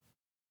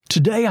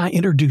Today I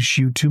introduce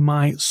you to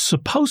my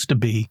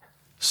supposed-to-be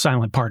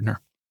silent partner.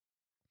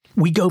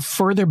 We go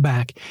further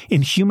back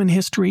in human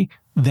history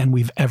than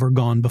we've ever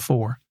gone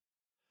before.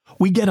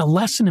 We get a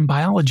lesson in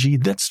biology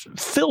that's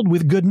filled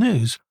with good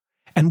news,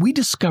 and we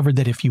discovered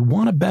that if you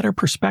want a better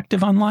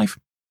perspective on life,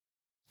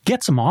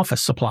 get some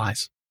office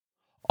supplies.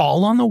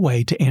 All on the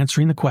way to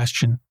answering the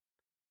question,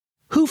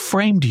 who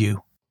framed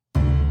you?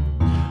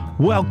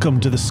 Welcome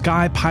to the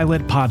Sky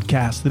Pilot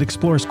podcast that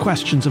explores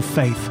questions of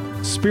faith,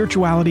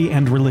 spirituality,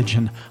 and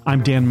religion.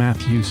 I'm Dan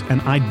Matthews,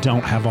 and I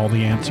don't have all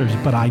the answers,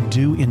 but I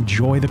do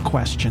enjoy the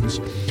questions.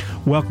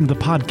 Welcome to the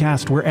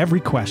podcast where every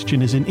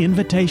question is an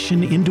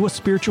invitation into a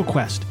spiritual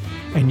quest,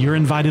 and you're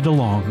invited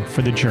along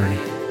for the journey.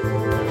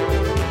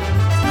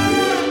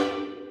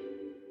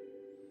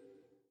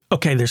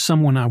 Okay, there's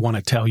someone I want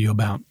to tell you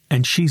about,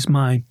 and she's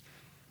my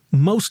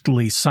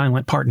mostly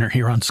silent partner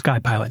here on Sky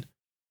Pilot.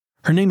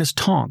 Her name is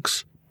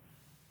Tonks.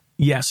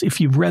 Yes, if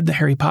you've read the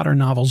Harry Potter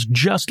novels,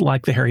 just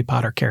like the Harry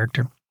Potter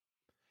character.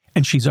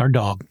 And she's our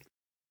dog.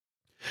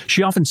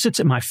 She often sits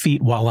at my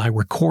feet while I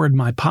record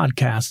my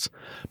podcasts.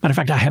 Matter of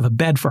fact, I have a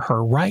bed for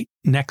her right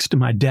next to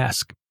my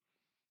desk.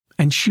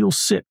 And she'll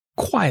sit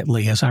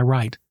quietly as I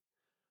write.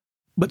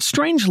 But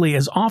strangely,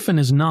 as often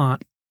as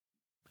not,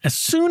 as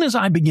soon as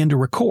I begin to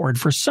record,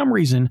 for some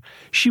reason,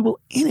 she will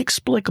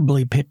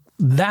inexplicably pick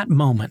that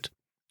moment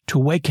to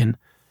awaken,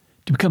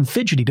 to become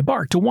fidgety, to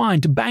bark, to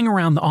whine, to bang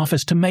around the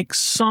office, to make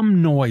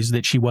some noise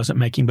that she wasn't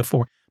making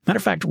before. Matter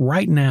of fact,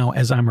 right now,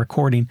 as I'm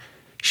recording,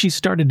 she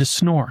started to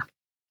snore.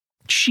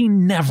 She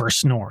never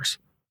snores.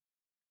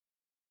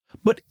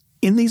 But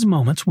in these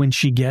moments when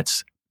she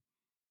gets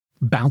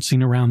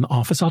bouncing around the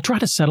office, I'll try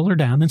to settle her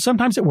down, and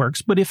sometimes it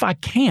works, but if I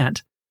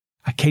can't,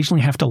 I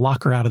occasionally have to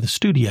lock her out of the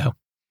studio,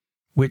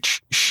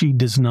 which she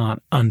does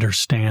not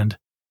understand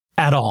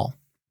at all.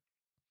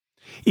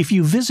 If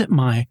you visit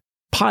my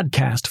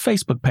podcast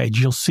Facebook page,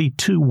 you'll see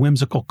two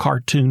whimsical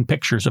cartoon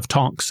pictures of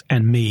Tonks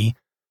and me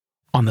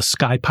on the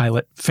Sky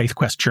Pilot Faith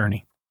Quest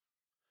journey.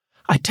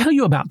 I tell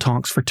you about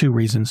Tonks for two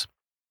reasons.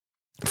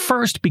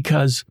 First,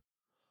 because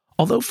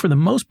although for the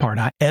most part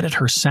I edit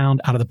her sound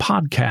out of the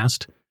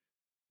podcast,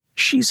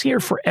 she's here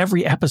for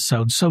every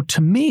episode, so to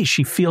me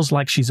she feels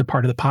like she's a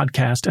part of the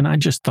podcast, and I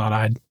just thought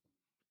I'd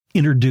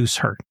introduce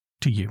her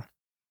to you.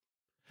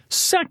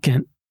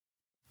 Second,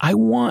 I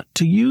want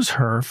to use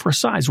her for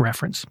size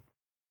reference.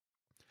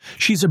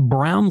 She's a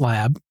brown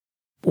lab,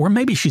 or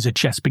maybe she's a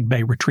Chesapeake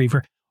Bay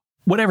retriever.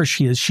 Whatever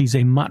she is, she's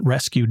a mutt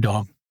rescue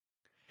dog.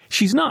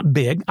 She's not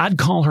big. I'd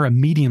call her a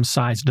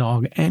medium-sized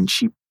dog, and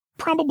she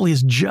probably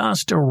is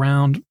just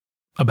around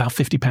about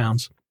 50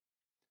 pounds.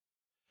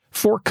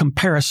 For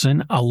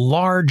comparison, a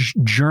large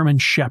German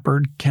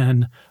Shepherd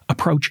can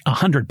approach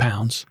 100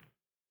 pounds.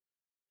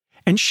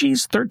 And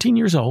she's 13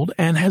 years old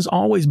and has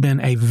always been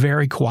a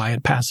very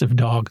quiet, passive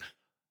dog.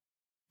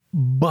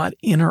 But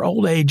in her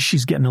old age,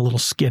 she's getting a little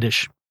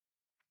skittish.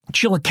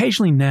 She'll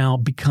occasionally now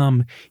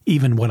become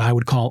even what I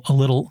would call a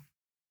little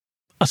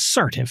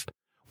assertive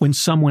when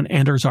someone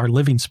enters our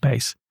living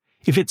space.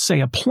 If it's, say,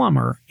 a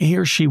plumber, he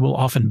or she will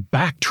often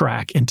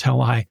backtrack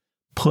until I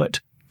put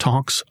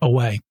Tonks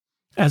away.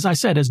 As I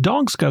said, as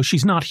dogs go,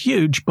 she's not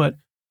huge, but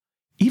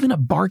even a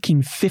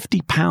barking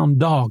 50-pound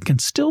dog can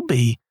still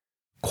be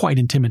quite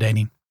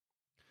intimidating.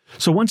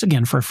 So once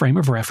again, for a frame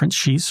of reference,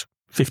 she's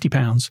 50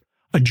 pounds.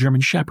 A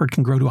German Shepherd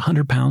can grow to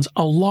 100 pounds.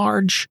 A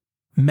large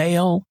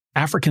male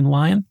African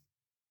lion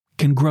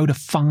can grow to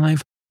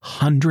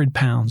 500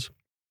 pounds.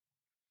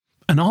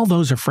 And all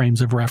those are frames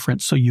of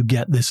reference, so you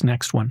get this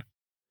next one.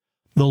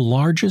 The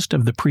largest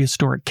of the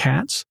prehistoric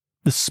cats,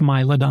 the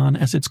Smilodon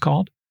as it's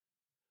called,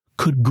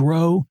 could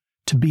grow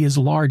to be as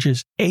large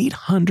as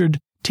 800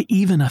 to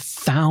even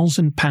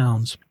 1,000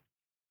 pounds.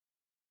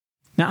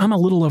 Now, I'm a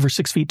little over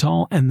 6 feet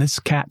tall, and this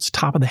cat's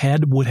top of the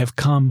head would have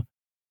come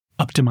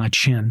up to my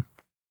chin.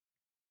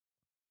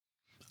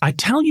 I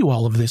tell you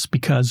all of this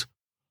because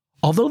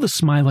although the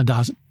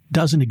Smilodon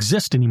doesn't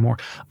exist anymore,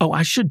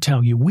 I should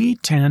tell you, we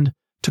tend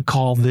to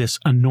call this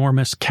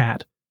enormous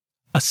cat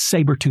a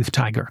saber-toothed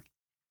tiger.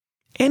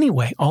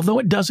 Anyway, although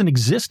it doesn't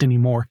exist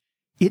anymore,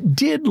 it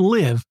did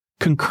live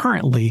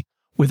concurrently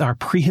with our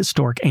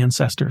prehistoric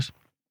ancestors.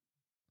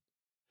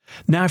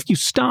 Now, if you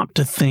stop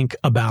to think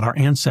about our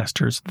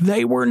ancestors,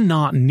 they were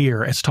not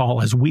near as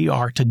tall as we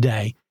are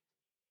today.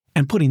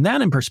 And putting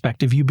that in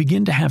perspective, you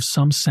begin to have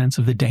some sense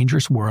of the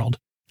dangerous world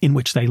in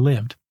which they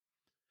lived.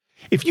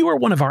 If you were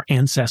one of our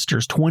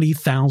ancestors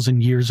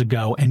 20,000 years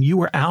ago and you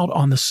were out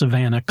on the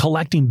savannah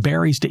collecting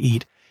berries to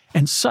eat,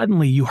 and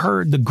suddenly you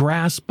heard the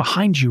grass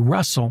behind you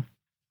rustle,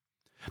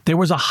 there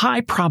was a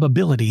high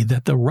probability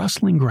that the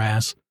rustling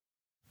grass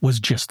was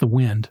just the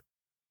wind.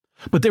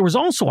 But there was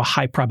also a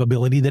high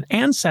probability that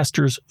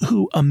ancestors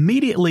who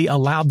immediately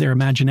allowed their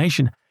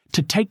imagination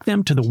to take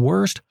them to the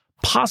worst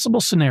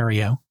possible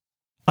scenario,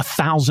 a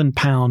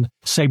 1,000-pound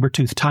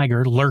saber-toothed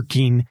tiger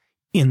lurking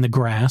in the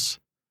grass,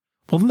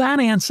 well, that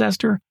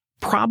ancestor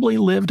probably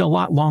lived a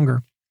lot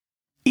longer,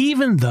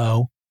 even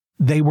though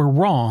they were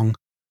wrong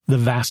the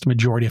vast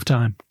majority of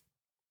time.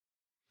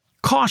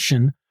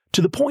 Caution,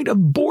 to the point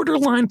of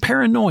borderline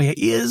paranoia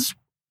is,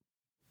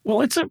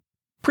 well, it's a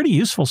pretty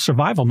useful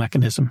survival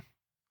mechanism.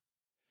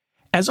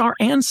 As our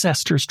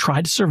ancestors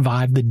tried to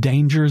survive the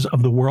dangers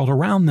of the world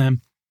around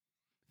them,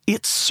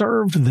 it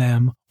served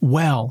them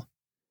well.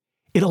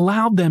 It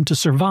allowed them to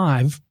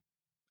survive,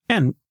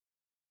 and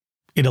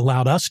it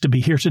allowed us to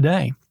be here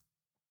today.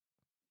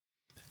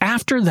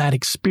 After that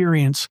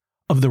experience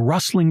of the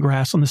rustling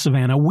grass on the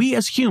savannah, we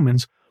as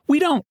humans, we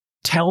don't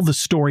tell the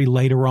story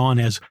later on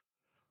as,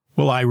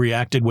 well, I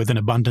reacted with an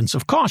abundance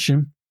of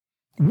caution.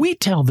 We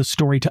tell the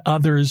story to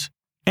others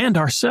and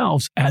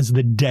ourselves as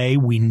the day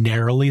we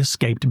narrowly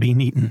escaped being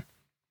eaten.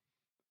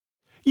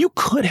 You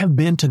could have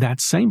been to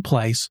that same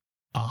place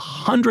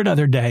 100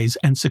 other days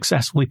and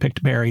successfully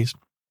picked berries.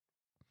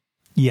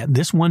 Yet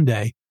this one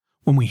day,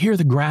 when we hear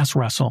the grass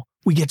rustle,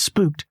 we get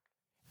spooked,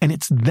 and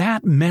it's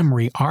that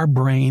memory our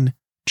brain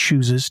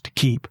chooses to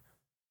keep.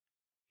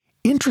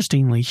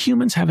 Interestingly,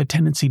 humans have a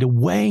tendency to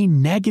weigh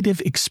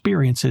negative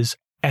experiences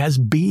as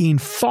being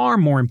far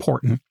more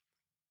important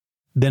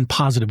than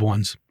positive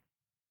ones.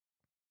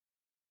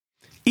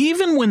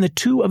 Even when the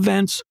two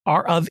events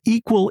are of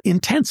equal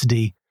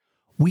intensity,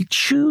 we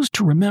choose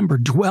to remember,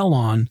 dwell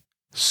on,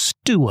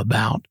 stew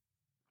about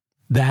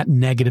that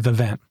negative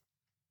event.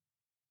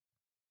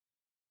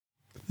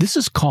 This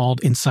is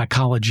called in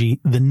psychology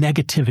the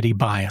negativity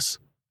bias.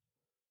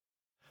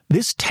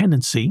 This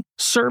tendency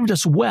served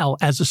us well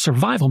as a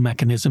survival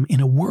mechanism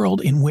in a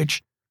world in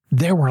which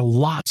there were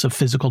lots of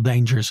physical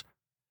dangers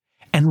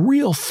and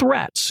real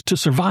threats to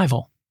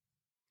survival.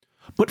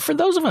 But for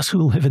those of us who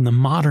live in the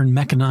modern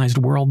mechanized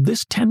world,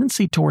 this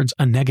tendency towards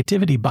a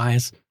negativity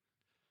bias,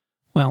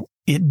 well,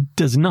 it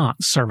does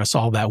not serve us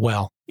all that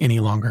well any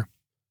longer.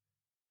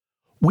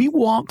 We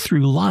walk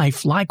through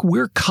life like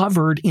we're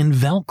covered in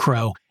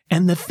Velcro,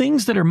 and the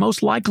things that are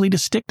most likely to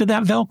stick to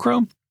that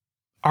Velcro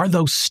are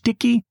those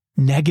sticky,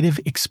 negative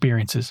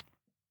experiences.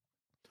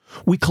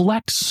 We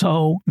collect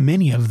so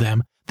many of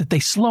them that they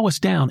slow us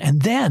down,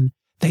 and then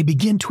they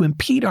begin to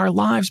impede our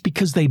lives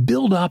because they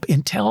build up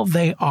until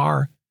they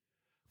are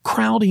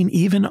crowding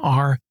even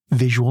our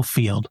visual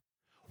field.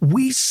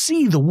 We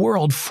see the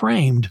world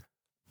framed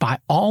by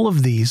all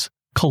of these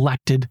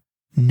collected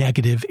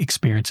negative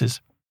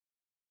experiences.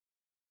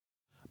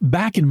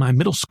 Back in my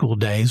middle school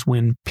days,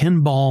 when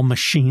pinball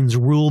machines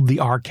ruled the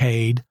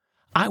arcade,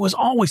 I was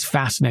always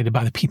fascinated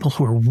by the people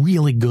who were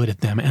really good at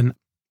them, and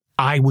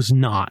I was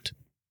not.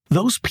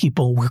 Those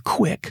people were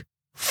quick,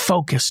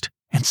 focused,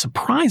 and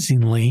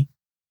surprisingly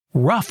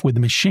rough with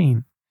the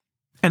machine.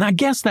 And I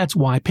guess that's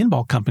why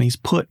pinball companies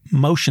put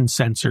motion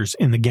sensors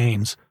in the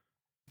games.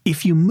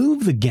 If you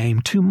move the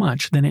game too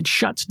much, then it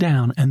shuts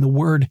down and the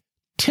word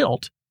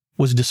tilt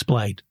was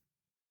displayed.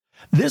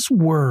 This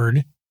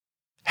word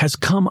has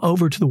come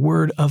over to the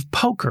word of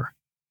poker.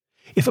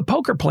 If a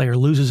poker player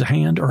loses a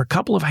hand or a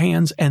couple of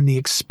hands and the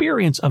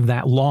experience of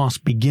that loss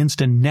begins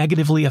to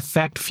negatively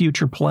affect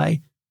future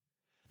play,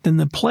 then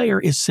the player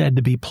is said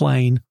to be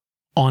playing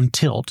on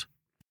tilt.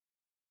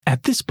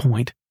 At this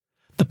point,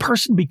 the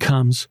person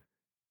becomes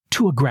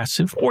too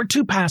aggressive or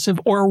too passive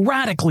or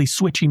radically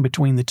switching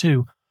between the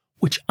two,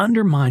 which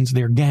undermines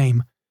their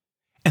game,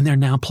 and they're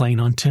now playing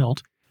on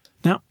tilt.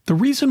 Now, the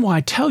reason why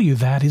I tell you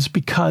that is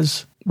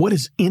because what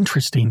is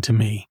interesting to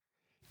me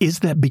is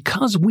that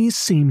because we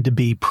seem to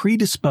be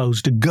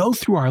predisposed to go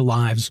through our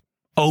lives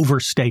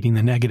overstating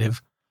the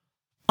negative,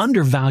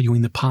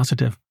 undervaluing the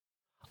positive,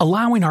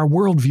 allowing our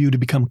worldview to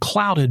become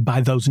clouded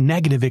by those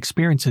negative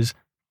experiences,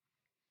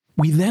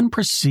 we then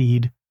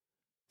proceed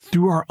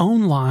through our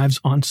own lives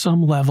on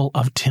some level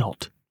of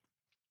tilt.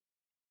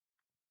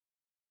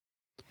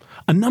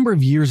 A number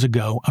of years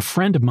ago, a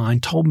friend of mine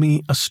told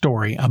me a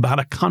story about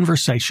a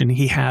conversation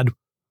he had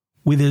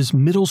with his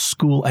middle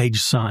school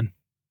age son.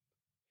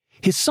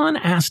 His son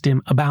asked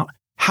him about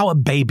how a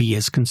baby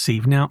is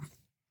conceived. Now,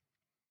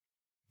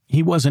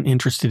 he wasn't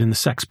interested in the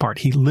sex part.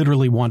 He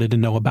literally wanted to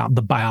know about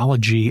the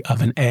biology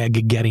of an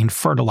egg getting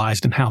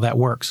fertilized and how that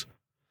works.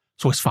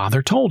 So his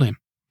father told him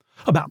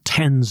about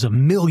tens of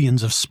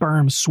millions of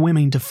sperm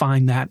swimming to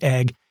find that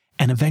egg,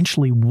 and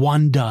eventually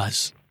one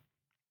does.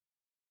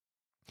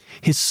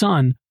 His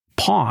son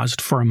paused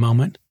for a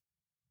moment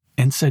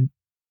and said,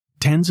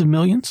 "Tens of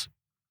millions?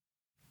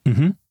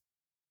 Mm-hmm.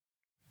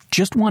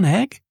 Just one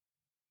egg?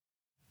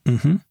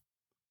 Mm-hmm.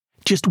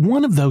 Just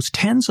one of those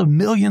tens of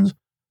millions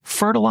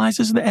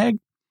fertilizes the egg?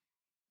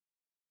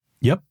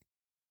 Yep."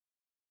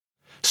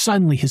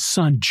 Suddenly, his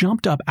son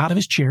jumped up out of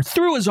his chair,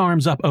 threw his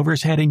arms up over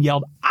his head, and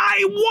yelled,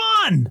 "I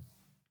won!"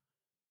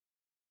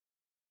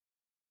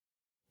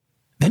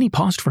 Then he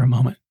paused for a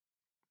moment,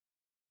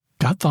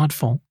 got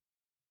thoughtful,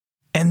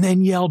 and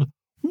then yelled,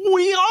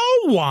 "We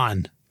all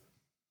won!"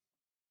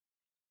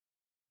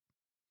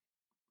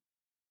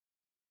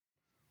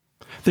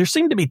 There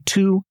seem to be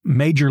two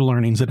major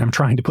learnings that I'm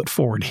trying to put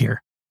forward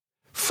here.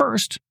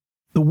 First,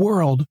 the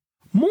world,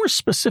 more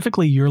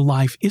specifically your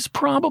life, is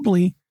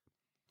probably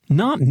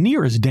not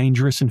near as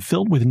dangerous and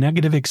filled with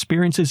negative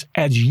experiences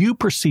as you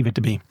perceive it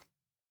to be.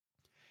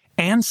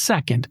 And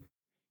second,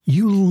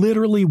 you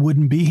literally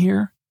wouldn't be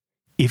here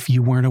if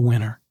you weren't a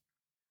winner.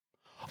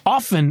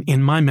 Often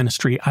in my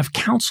ministry, I've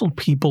counseled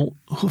people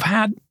who've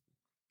had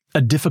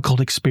a difficult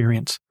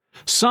experience,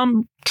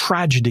 some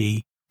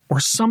tragedy or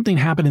something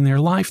happened in their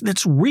life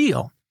that's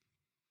real,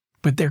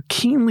 but they're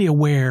keenly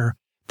aware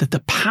that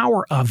the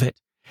power of it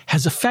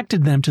has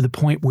affected them to the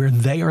point where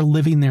they are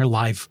living their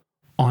life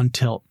on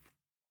tilt.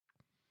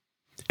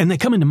 And they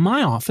come into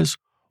my office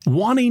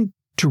wanting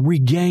to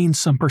regain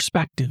some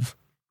perspective,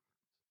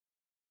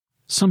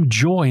 some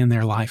joy in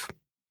their life.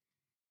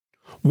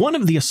 One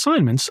of the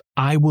assignments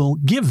I will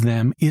give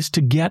them is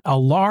to get a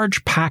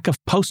large pack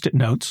of Post-it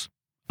notes,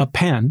 a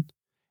pen,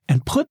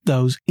 and put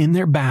those in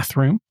their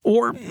bathroom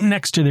or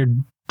next to their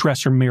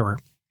dresser mirror.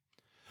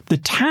 The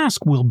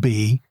task will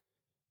be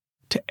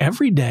to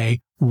every day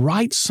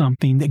write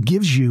something that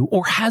gives you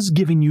or has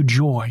given you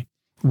joy.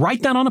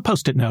 Write that on a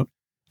Post-it note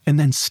and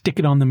then stick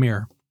it on the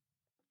mirror.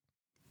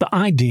 The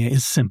idea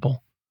is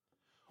simple.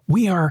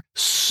 We are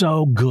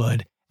so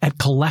good at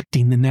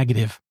collecting the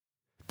negative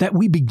that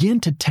we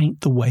begin to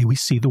taint the way we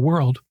see the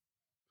world.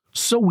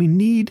 So we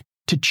need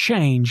to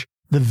change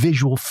the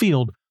visual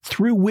field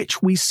through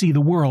which we see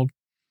the world,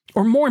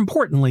 or more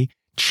importantly,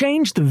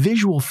 change the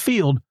visual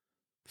field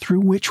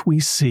through which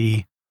we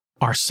see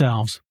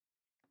ourselves.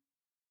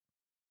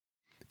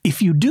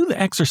 If you do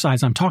the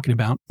exercise I'm talking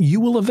about,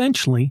 you will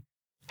eventually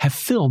have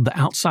filled the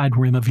outside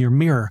rim of your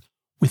mirror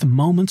with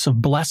moments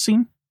of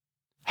blessing,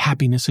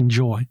 happiness, and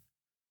joy.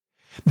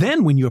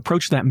 Then when you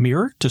approach that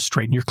mirror to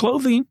straighten your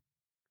clothing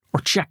or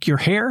check your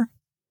hair,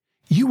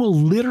 you will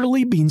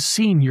literally be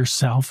seeing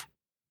yourself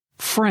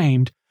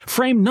framed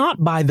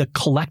not by the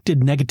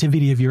collected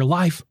negativity of your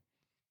life,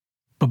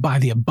 but by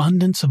the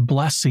abundance of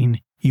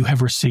blessing you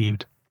have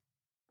received.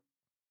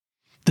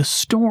 The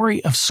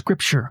story of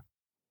Scripture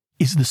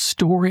is the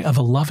story of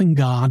a loving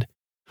God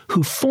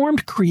who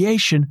formed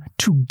creation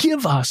to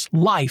give us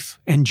life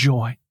and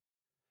joy.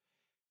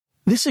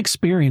 This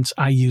experience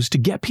I use to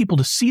get people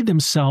to see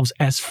themselves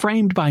as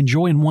framed by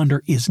joy and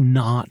wonder is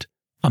not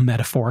a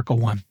metaphorical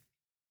one.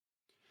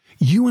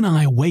 You and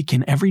I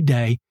awaken every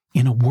day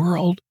in a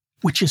world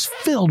which is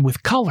filled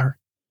with color,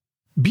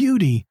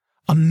 beauty,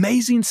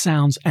 amazing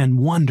sounds, and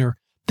wonder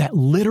that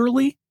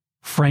literally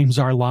frames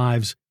our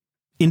lives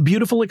in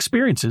beautiful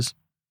experiences.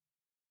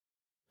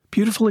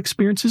 Beautiful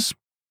experiences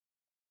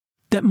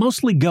that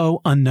mostly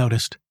go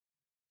unnoticed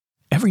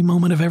every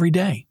moment of every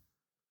day.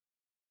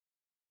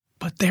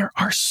 But there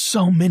are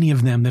so many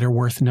of them that are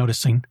worth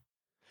noticing.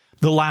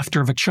 The laughter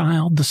of a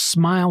child, the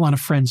smile on a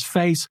friend's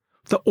face,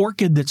 the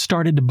orchid that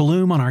started to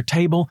bloom on our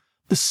table,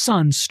 the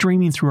sun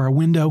streaming through our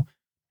window,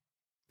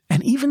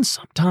 and even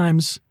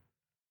sometimes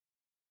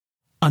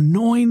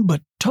annoying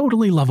but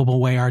totally lovable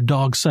way our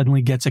dog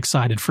suddenly gets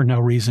excited for no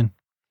reason.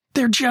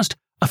 They're just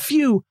a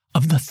few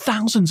of the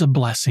thousands of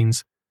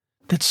blessings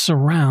that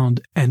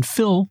surround and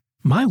fill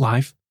my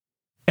life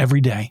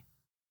every day.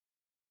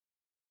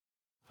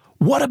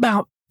 What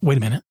about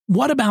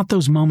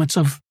those moments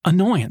of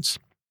annoyance?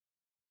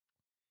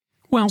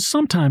 Well,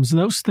 sometimes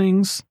those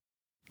things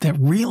that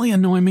really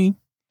annoy me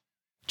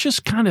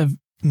just kind of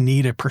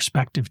need a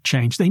perspective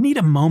change. They need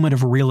a moment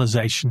of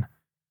realization.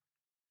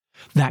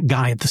 That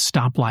guy at the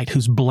stoplight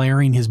who's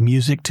blaring his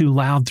music too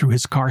loud through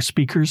his car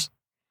speakers,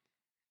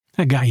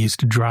 that guy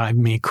used to drive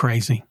me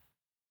crazy.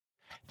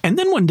 And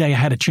then one day I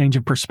had a change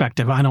of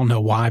perspective. I don't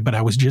know why, but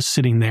I was just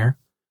sitting there.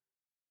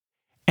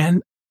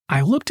 And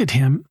I looked at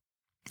him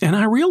and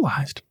I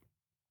realized.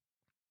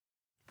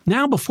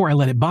 Now, before I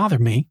let it bother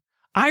me,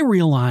 I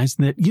realized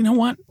that, you know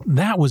what?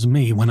 That was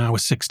me when I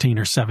was 16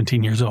 or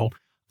 17 years old.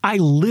 I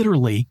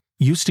literally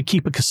used to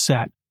keep a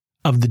cassette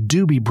of the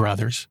Doobie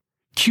Brothers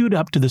queued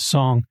up to the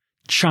song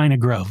China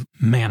Grove.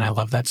 Man, I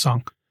love that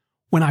song.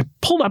 When I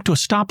pulled up to a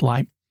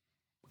stoplight,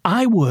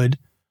 I would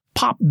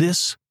pop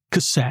this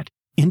cassette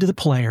into the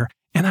player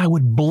and I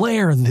would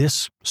blare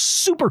this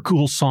super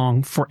cool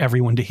song for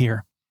everyone to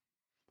hear.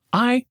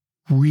 I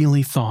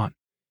really thought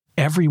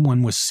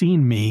everyone was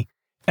seeing me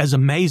as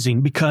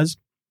amazing because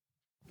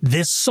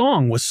this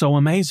song was so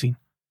amazing.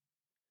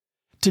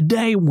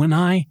 Today, when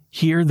I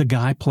hear the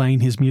guy playing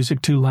his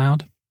music too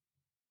loud,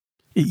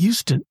 it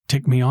used to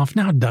tick me off.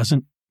 Now it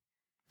doesn't.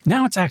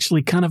 Now it's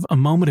actually kind of a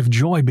moment of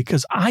joy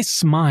because I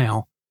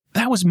smile.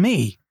 That was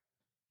me.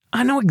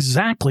 I know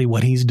exactly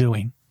what he's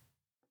doing.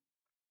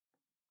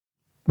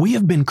 We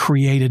have been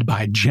created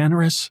by a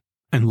generous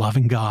and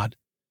loving God.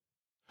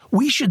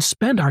 We should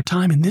spend our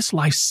time in this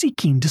life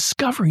seeking,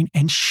 discovering,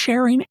 and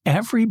sharing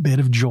every bit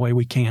of joy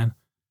we can.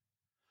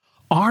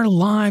 Our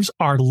lives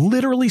are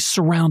literally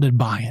surrounded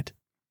by it,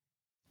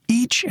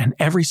 each and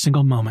every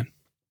single moment.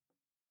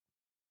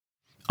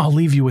 I'll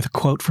leave you with a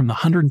quote from the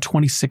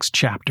 126th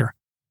chapter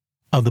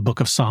of the book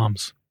of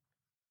Psalms.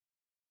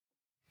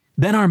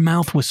 Then our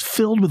mouth was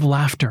filled with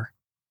laughter,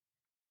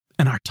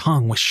 and our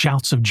tongue with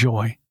shouts of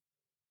joy.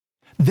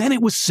 Then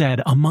it was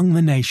said among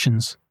the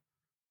nations,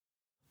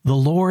 the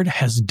Lord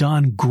has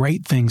done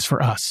great things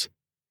for us,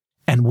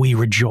 and we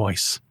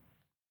rejoice.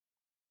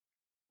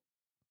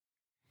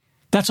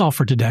 That's all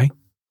for today.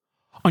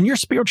 On your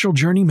spiritual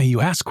journey, may you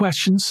ask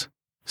questions,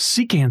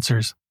 seek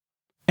answers,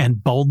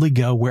 and boldly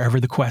go wherever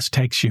the quest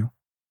takes you.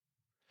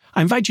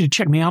 I invite you to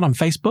check me out on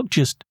Facebook.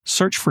 Just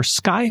search for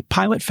Sky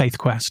Pilot Faith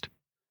Quest.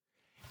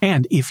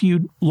 And if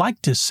you'd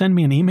like to send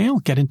me an email,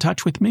 get in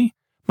touch with me.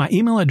 My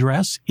email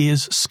address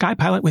is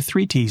skypilot with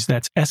 3 T's.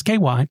 That's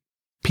SKYPILOTTT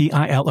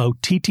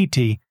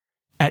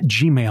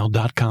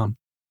 @gmail.com.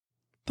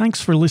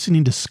 Thanks for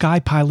listening to Sky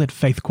Pilot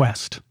Faith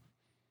Quest.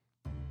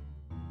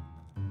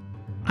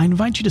 I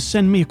invite you to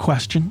send me a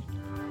question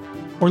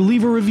or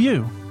leave a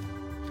review.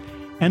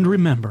 And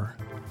remember,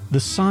 the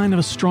sign of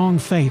a strong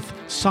faith,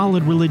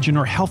 solid religion,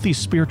 or healthy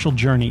spiritual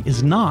journey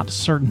is not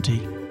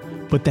certainty,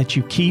 but that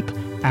you keep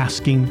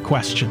asking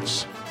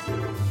questions.